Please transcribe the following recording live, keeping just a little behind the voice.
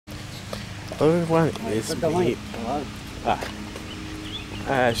Other one is me.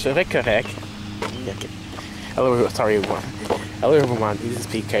 Je vais correct. Okay. Hello, sorry everyone. Hello everyone, this is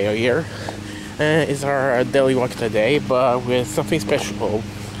pikayo here. It's our daily walk today, but with something special.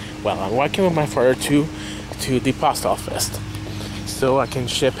 Well, I'm walking with my father to the post office, so I can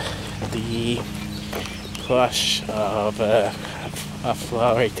ship the plush of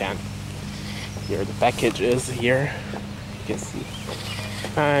flower tan. Here the package is here. You can see.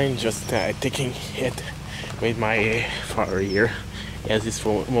 I'm just taking it with my father here, as he's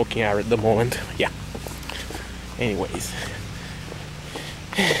smoking out at the moment. Yeah. Anyways,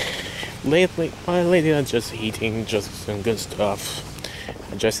 lately I'm just eating just some good stuff.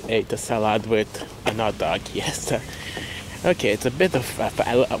 I just ate a salad with a hot dog. Yes. Okay, it's a bit of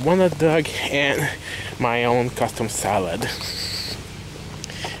one hot dog and my own custom salad.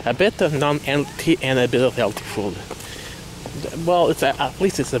 A bit of non-healthy and a bit of healthy food. Well, at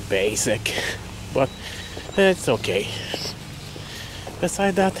least it's a basic, but it's okay.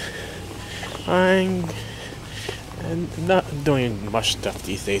 Beside that, I'm not doing much stuff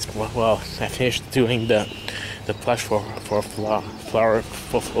these days. Well, I finished doing the plush for flower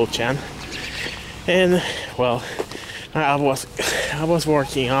for full chan, and well, I was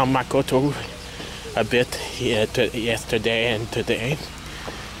working on Makoto a bit yesterday and today.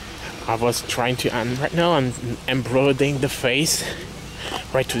 I was trying to, and right now I'm embroidering the face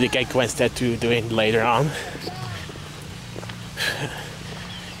right to the gecko instead to doing later on.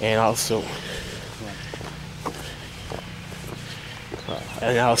 And also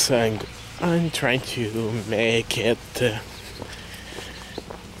I'm trying to make it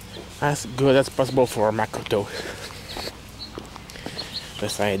as good as possible for Makoto.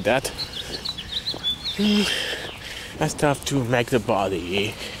 Besides that, I still have to make the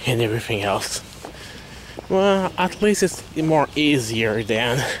body and everything else. Well, at least it's more easier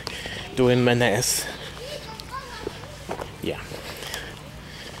than doing Menace. Yeah.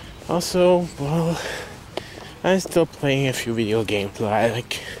 Also, well, I'm still playing a few video games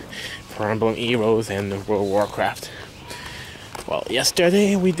like Fire Emblem Heroes and World of Warcraft. Well,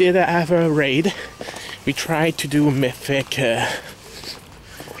 yesterday we did have a raid. We tried to do Mythic,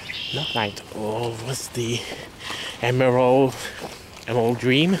 not Night, what's the Emerald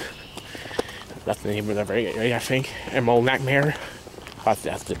Dream? That's the name of the raid, I think. Emerald Nightmare.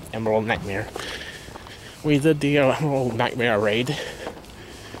 That's the Emerald Nightmare. We did the Emerald Nightmare raid.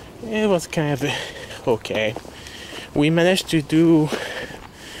 It was kind of okay. We managed to do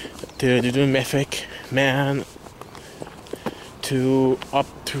Mythic Man to up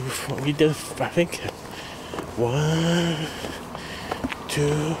to, we did, I think, 1,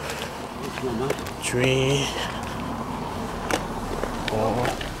 2, 3, 4.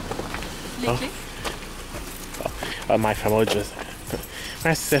 My family just,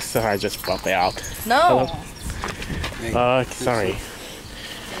 my sister just popped out. No. Sorry.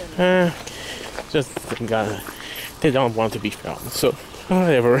 Just they don't want to be filmed, so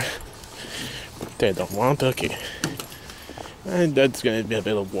whatever. They don't want, okay. And that's gonna be a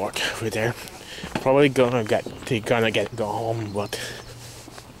bit of work over there. Probably gonna go home, but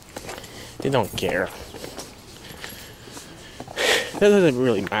they don't care. That doesn't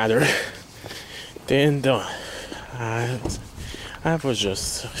really matter. Then I was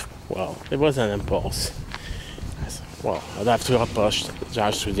just, well, it was an impulse. Well, I'd have to approach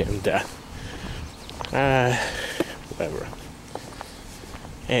Josh to them that. Whatever.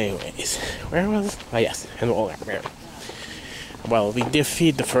 Anyways, where was? Oh yes, and all that. Well, we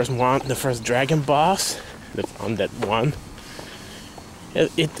defeat the first dragon boss on that one.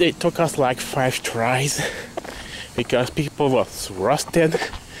 It took us like 5 tries because people was rusted.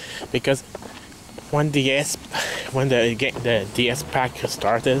 Because when the DS pack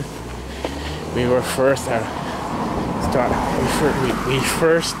started, we were first. We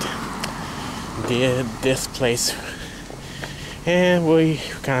first did this place, and we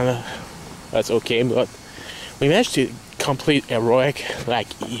kind of, that's okay, but we managed to complete heroic, like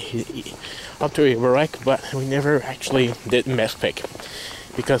up to heroic, but we never actually did mythic,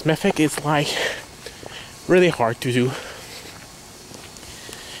 because mythic is like really hard to do,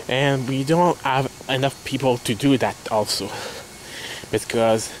 and we don't have enough people to do that also,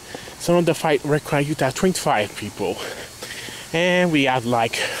 because some of the fight require you to have 25 people, and we had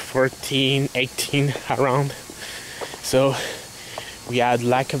like 14, 18 around, so we had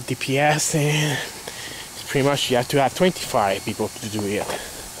lack of DPS, and pretty much you have to have 25 people to do it,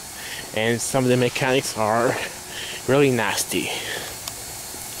 and some of the mechanics are really nasty.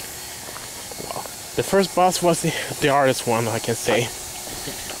 Well, the first boss was the hardest one, I can say,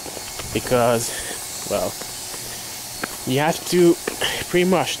 because, well, you have to pretty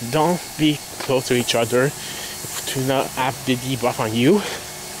much don't be close to each other to not have the debuff on you.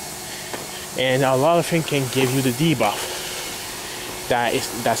 And a lot of things can give you the debuff. That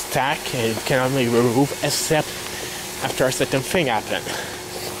stack and it cannot be removed except after a certain thing happen.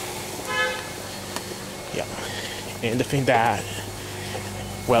 Yeah. And the thing that,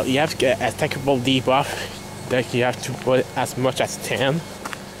 well, you have to get a stackable debuff that you have to put as much as 10.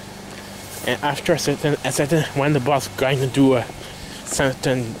 And after a certain when the boss is going to do a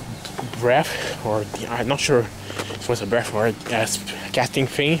certain breath, or I'm not sure if it was a breath or a casting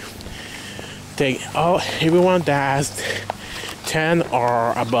thing, everyone that has 10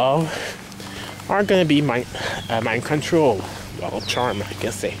 or above are gonna be mind control, well, charm, I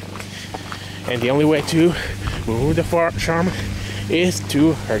can say. And the only way to remove the charm is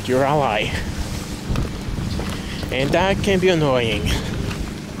to hurt your ally, and that can be annoying.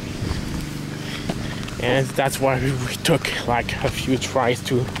 And that's why we took like a few tries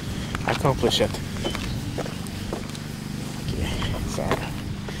to accomplish it. Okay, sorry.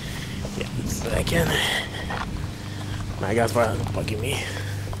 Yeah, so again, my guys were bugging me.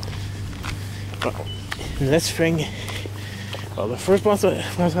 But the next thing, well, the first one was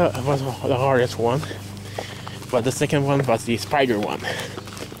the hardest one, but the second one was the spider one.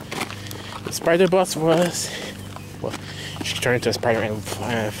 The spider boss was, well, she turned into a spider and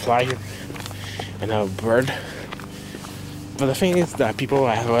fly. And a bird. But the thing is that people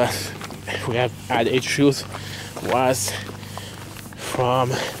who have had issues was from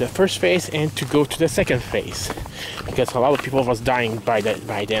the first phase and to go to the second phase, because a lot of people was dying by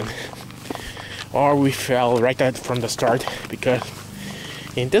then, or we fell right out from the start, because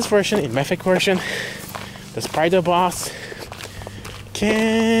in this version, in Mythic version, the spider boss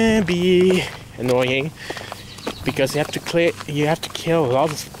can be annoying because you have to kill a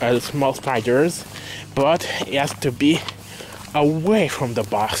lot of small spiders, but it has to be away from the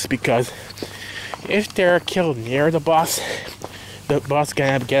boss, because if they're killed near the boss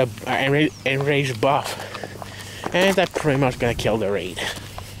gonna get an enraged buff, and that's pretty much gonna kill the raid.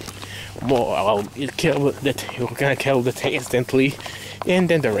 Well, you're gonna kill the thing instantly, and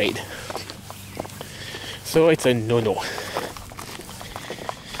then the raid. So it's a no-no.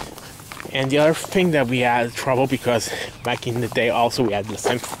 And the other thing that we had trouble, because back in the day also we had the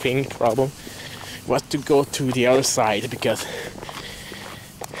same thing problem, was to go to the other side, because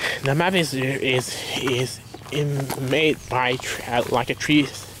the map is made by like a tree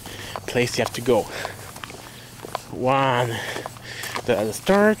place you have to go. One, the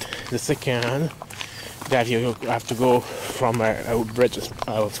start. The second, that you have to go from a bridge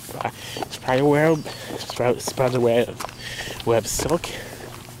of spider web silk.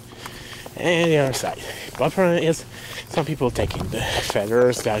 And the other side. But problem is, some people taking the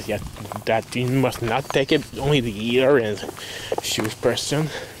feathers that you must not take it. Only the eater and shoes person,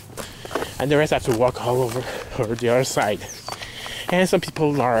 and the rest have to walk all over the other side. And some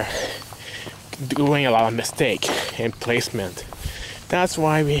people are doing a lot of mistake in placement. That's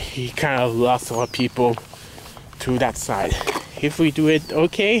why we kind of lost a lot of people to that side. If we do it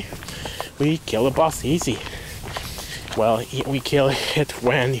okay, we kill the boss easy. Well, we killed it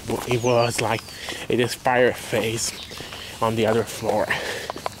when it was like in this fire phase on the other floor.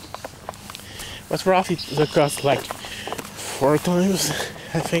 But roughly it took us like 4 times,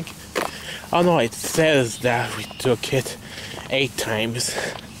 I think. Oh no, it says that we took it 8 times.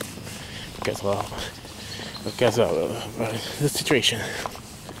 Because of the situation.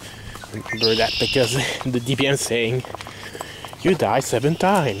 Remember that, because the DPM saying you die 7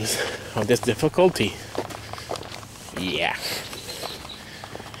 times on this difficulty. Yeah.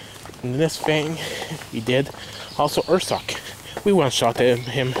 And the next thing we did, also Ursoc. We one-shot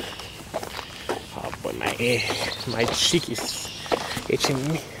him. Oh boy, my cheek is itching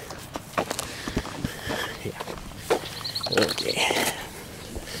me. Yeah. Okay.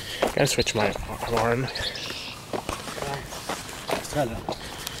 Gotta switch my arm.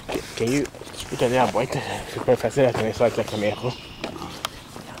 Can you donner la boîte? C'est pas facile à tenir ça avec la caméra.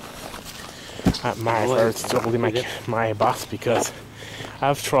 My first to holding my box, because I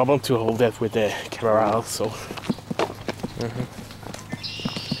have trouble to hold it with the camera also.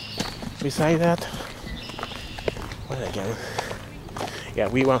 Besides that, what again? Yeah,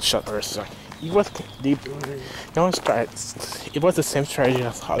 we one-shot Ursa. It was deep. It was the same strategy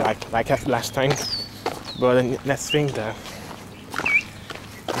as like last time, but the next thing that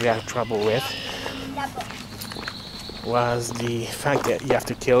we had trouble with was the fact that you have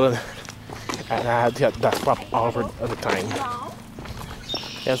to kill it. And I had that swap over the time.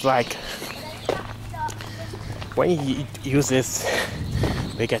 It's like when you use this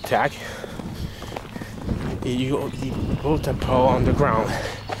big attack, you put a pole on the ground,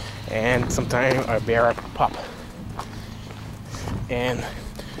 and sometimes a bear pop. And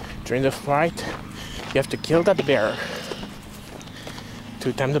during the fight, you have to kill that bear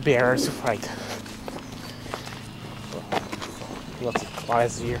to time the bears to fight. Lots of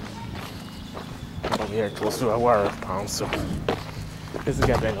flies here. We are close to a water pond, so this is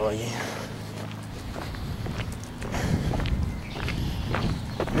getting annoying.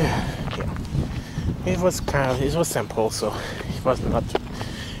 Yeah. It was simple, so it was not,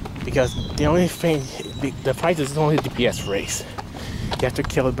 because the only thing, the fight is only the DPS race. You have to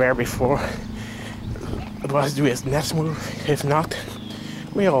kill a bear before otherwise do his next move. If not,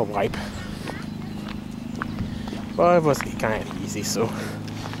 we all wipe. Well, it was kind of easy, so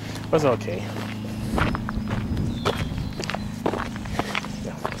it was okay.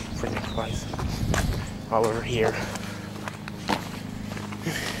 Yeah, freaking flies all over here.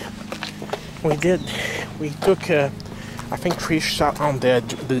 We took I think 3 shots on the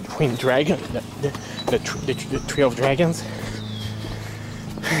Queen Dragon, the Trio of Dragons.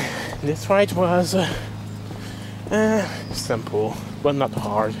 This fight was simple, but not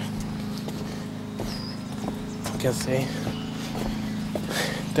hard. I can say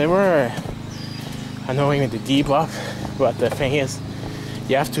they were annoying with the debuff, but the thing is,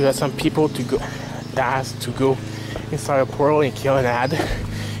 you have to have some people to go inside a portal and kill an ad.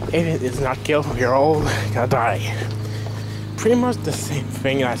 If it is not killed, we're all gonna die. Pretty much the same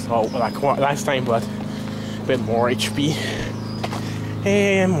thing I saw like last time, but a bit more HP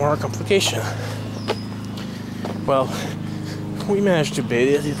and more complication. Well, we managed to beat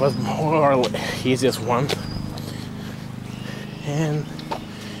it. It was more or less easiest one, and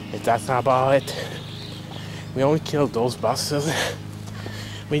if that's not about it, we only killed those bosses.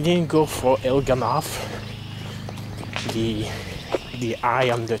 We didn't go for Ilganov, the eye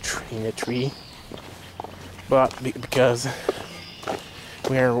on the in the tree, but because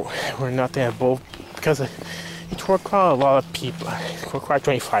we're not able, because it required a lot of people. It required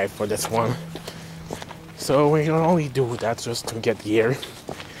 25 for this one, so we can only do that just to get gear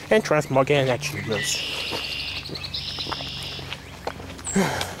and transmog and achievements.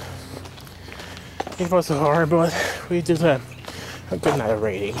 It was hard, but we did a good night of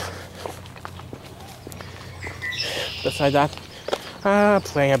rating. Besides that,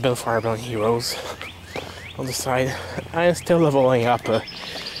 playing a bit of Fireborn Heroes on the side. I'm still leveling up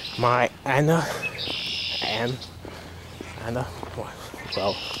my Anna,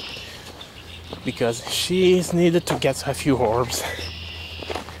 well, because she's needed to get a few orbs,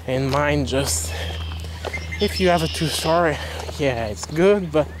 and mine just, if you have a 2-star, yeah, it's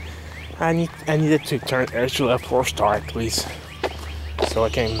good, but I needed to turn her to a 4-star at least, so I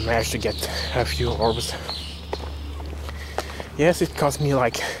can manage to get a few orbs. Yes, it cost me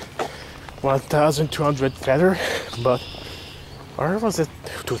like 1,200 feather, but, or was it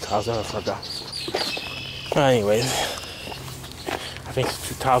 2,000? I forgot. Anyways, I think it's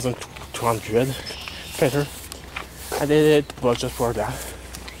 2,200 feather. I did it, but just for that.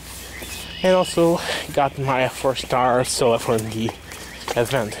 And also got my 4-star solo for the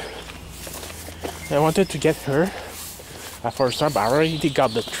event. I wanted to get her a 4-star, but I already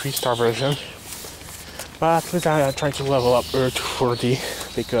got the 3-star version. But at least I'm trying to level up her to 40,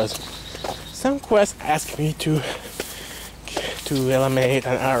 because some quests ask me to eliminate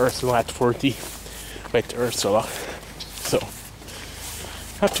an Ursula at 40 with Ursula. So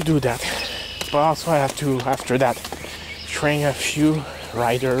I have to do that. But also I have to, after that, train a few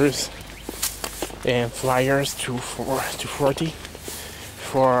riders and flyers to 40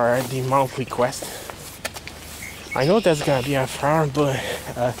 for the monthly quest. I know there's gonna be a farm, but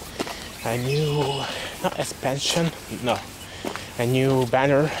a new, not expansion, no, a new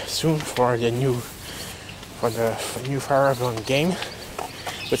banner soon for the new Fire Emblem game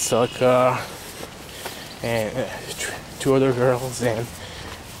with Celica and 2 other girls and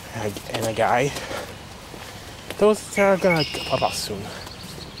a guy. Those are gonna pop up soon.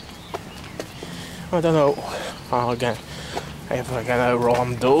 I don't know how I'm gonna roll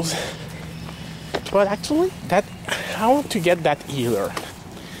on those, but actually that I want to get that healer,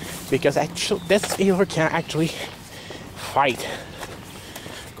 because actually this healer can actually fight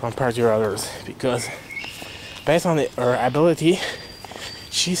compared to others, because based on her ability,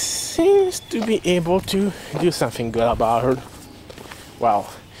 she seems to be able to do something good about her.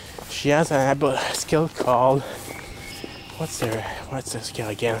 Well, she has an skill called, what's the skill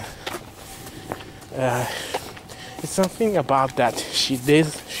again? It's something about that she did,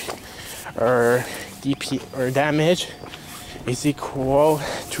 her DP or damage is equal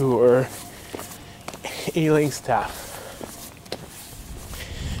to her healing staff.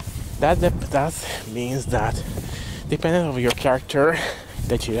 That means that depending on your character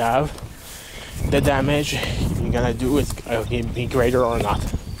that you have, the damage you're gonna do is gonna be greater or not.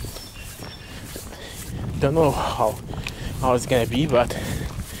 Don't know how it's gonna be, but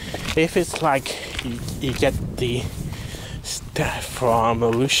if it's like you get the stuff from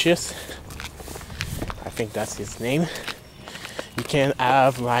Lucius, I think that's his name, you can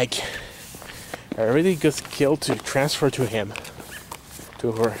have like a really good skill to transfer to him,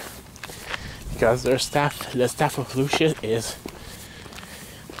 to her, because the staff of Lucius is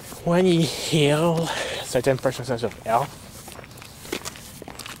when you heal a certain percentage of health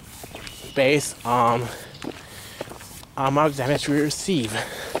based on how much damage we receive.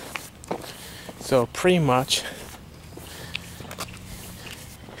 So pretty much,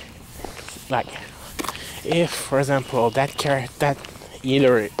 like, if for example that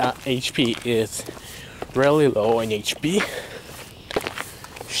healer HP is really low in HP,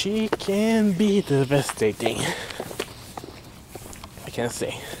 she can be devastating. I can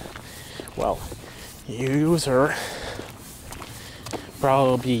say, well, user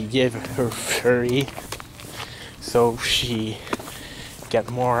probably give her free so she get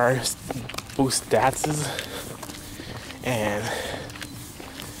more boost stats, and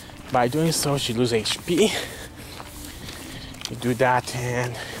by doing so she lose HP. You do that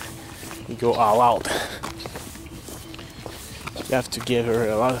and you go all out. You have to give her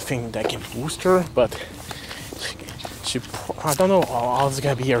a lot of things that can boost her, but I don't know how it's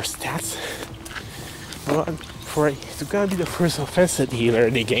gonna be her stats. But it's gonna be the first offensive healer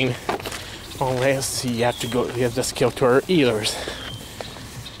in the game, unless you have the skill to her healers.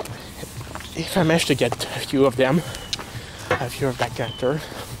 If I manage to get a few of them, a few of that character,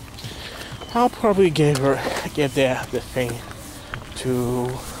 I'll probably give the thing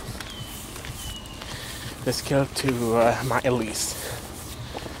to the skill to my Elise,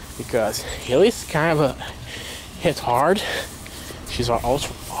 because Elise kind of hit hard. She's our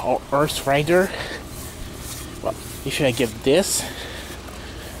Earth Rider. Well, if I give this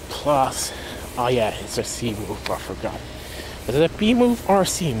plus, oh yeah, it's a C move. I forgot. Is it a B move or a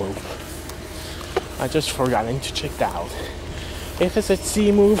C move? I just forgot. I need to check that out. If it's a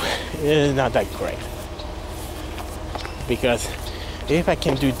C move, it's not that great, because if I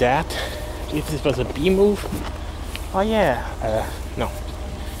can do that, if this was a B move, oh yeah, no,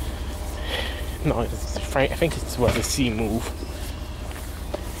 I think it was a C move,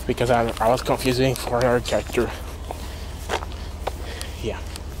 because I was confusing for her character. Yeah,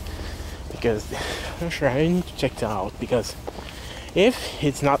 because I'm not sure, I need to check that out, because if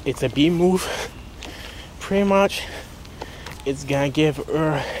it's a B move, pretty much it's gonna give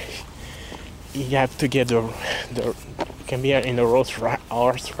her, you have to get the can be in the horse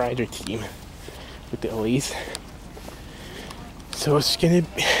rider team with the Elise, so it's gonna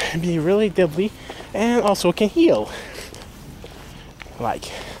be really deadly, and also can heal. Like,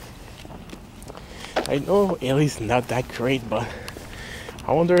 I know Elise not that great, but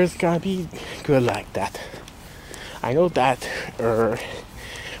I wonder if it's gonna be good like that. I know that or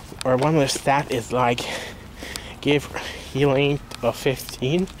one of the stats is like give healing of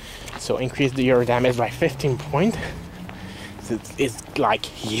 15, so increase your damage by 15 points. So it's like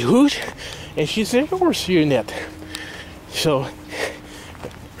huge, and she's a horse unit, so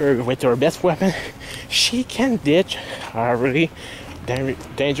with her best weapon she can ditch really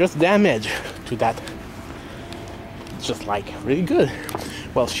dangerous damage to that. It's just like really good.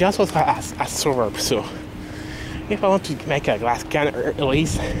 Well, she also has a sword, so if I want to make a glass cannon at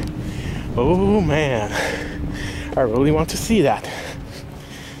least, oh man, I really want to see that.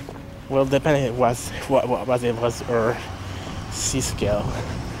 Well, depending it was her C skill,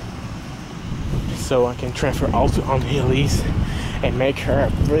 so I can transfer also on Elise and make her a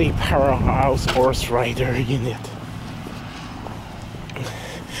really powerhouse horse rider unit.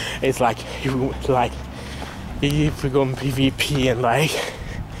 It's like if we go in PvP and like,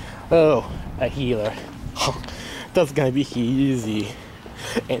 oh, a healer, that's gonna be easy.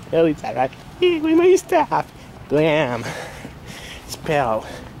 And Elise like, hey, with my staff, blam, spell,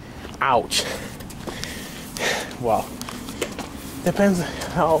 ouch. Well, depends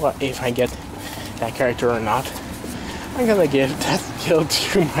how if I get that character or not. I'm gonna give that skill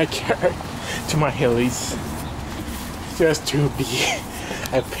to my Elise, just to be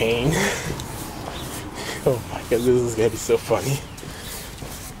a pain. Oh my god, this is gonna be so funny.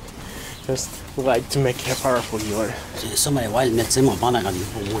 Just like to make a powerful healer. Okay.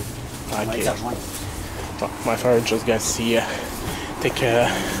 Well, my father just got to see take a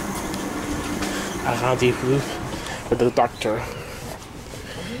rendezvous with the doctor.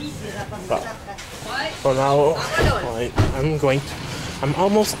 But for now, I'm going I'm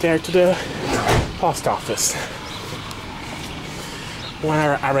almost there to the post office. When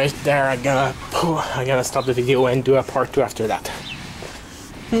I reach there, I'm gonna stop the video and do a part 2 after that.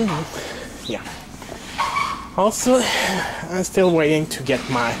 Yeah. Also, I'm still waiting to get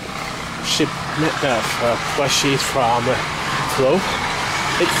my shipment of plushies from Flo.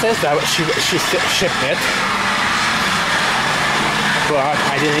 It says that she shipped it, but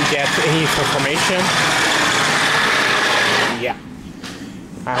I didn't get any information. Yeah.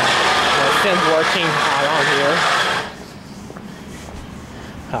 We're still working around here.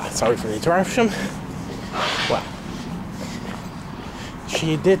 Sorry for the interruption. Well,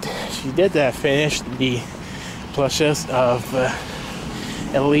 she did finish the plushes of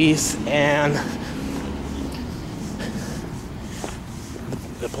Elise and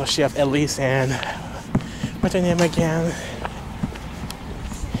the plushie of Elise and what's her name again?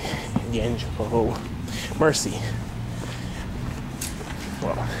 The angel Mercy.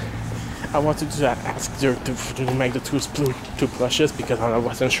 Well, I wanted to ask her to make the two plushes because I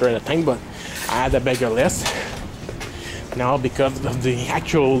wasn't sure at the time, but I had a bigger list now because of the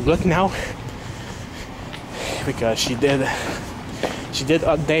actual look now. Because she did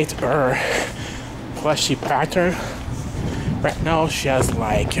update her plushie pattern. Right now she has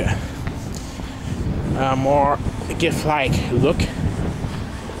like a more gift-like look.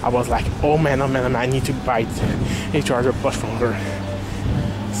 I was like, oh man, I need to buy a charger plush from her.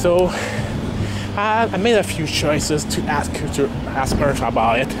 So I made a few choices to ask her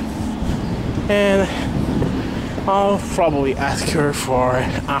about it, and I'll probably ask her for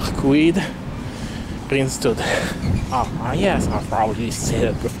Arcuid Princeton. Yes, I've probably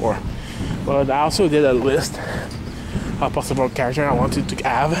said it before, but I also did a list of possible characters I wanted to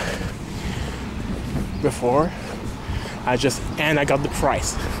have before. I got the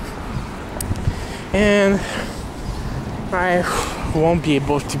price, and I won't be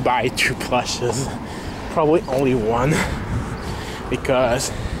able to buy 2 plushes, probably only one,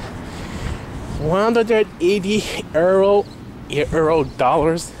 because 180 euro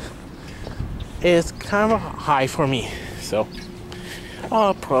dollars is kind of high for me, so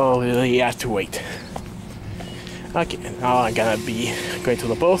I'll probably have to wait. Okay, now I'm gonna be going to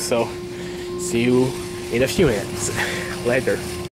the post, so see you in a few minutes later.